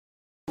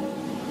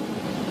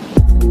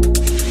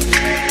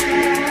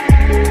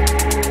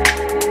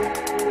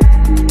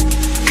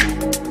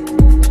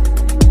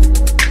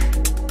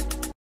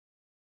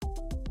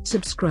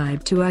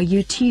subscribe to our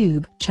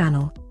YouTube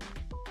channel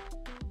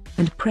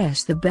and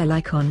press the bell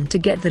icon to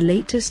get the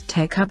latest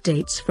tech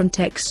updates from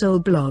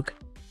TechSole Blog.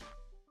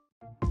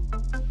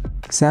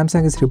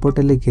 Samsung is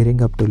reportedly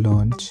gearing up to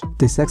launch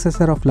the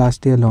successor of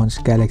last year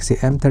launched Galaxy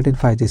M13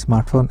 5G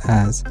smartphone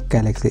as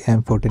Galaxy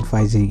M14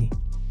 5G.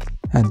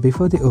 And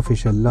before the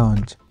official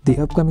launch, the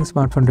upcoming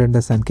smartphone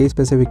renders and key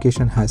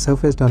specification has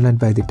surfaced online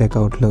by the Tech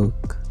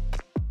Outlook.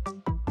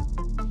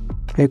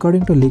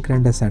 According to leak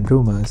renders and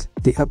rumors,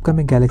 the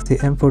upcoming Galaxy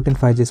M14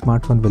 5G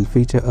smartphone will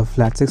feature a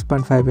flat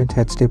 6.5-inch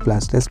HD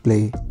Plus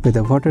display with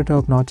a water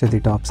drop notch at the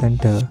top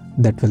center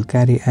that will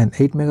carry an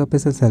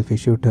 8-megapixel selfie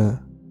shooter.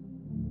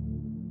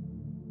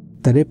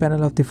 The rear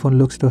panel of the phone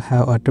looks to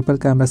have a triple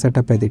camera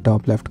setup at the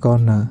top left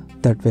corner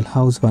that will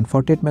house one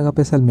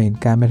 48-megapixel main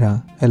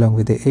camera along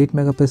with a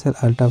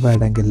 8-megapixel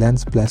ultra-wide-angle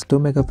lens plus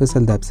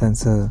 2-megapixel depth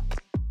sensor.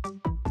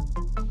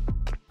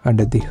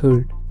 Under the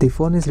hood, the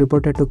phone is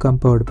reported to come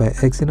powered by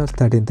Exynos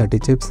 1330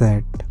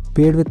 chipset,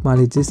 paired with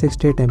Mali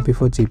G68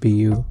 MP4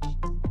 GPU.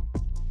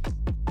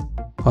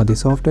 On the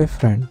software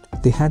front,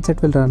 the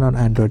handset will run on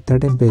Android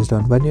 13 based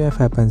on One UI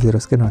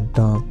 5.0 skin on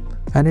top,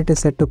 and it is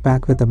set to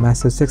pack with a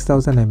massive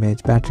 6000 mAh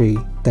battery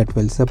that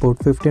will support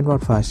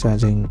 15-watt fast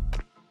charging.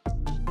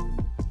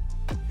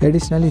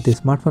 Additionally, the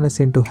smartphone is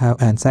seen to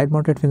have an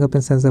side-mounted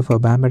fingerprint sensor for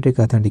biometric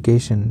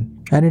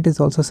authentication, and it is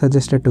also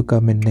suggested to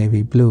come in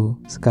navy blue,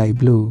 sky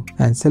blue,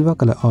 and silver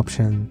color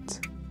options.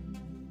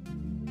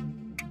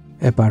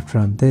 Apart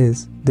from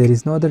this, there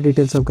is no other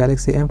details of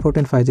Galaxy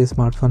M14 5G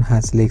smartphone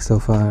has leaked so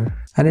far,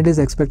 and it is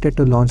expected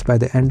to launch by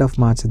the end of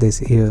March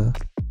this year.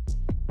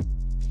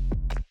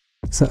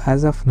 So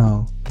as of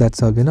now,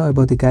 that's all we know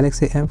about the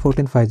Galaxy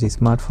M14 5G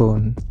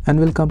smartphone, and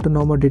we'll come to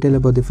know more detail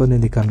about the phone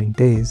in the coming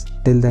days.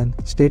 Till then,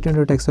 stay tuned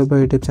to TechSole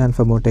Blog YouTube channel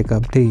for more tech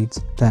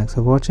updates. Thanks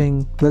for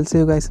watching. We'll see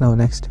you guys in our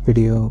next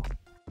video.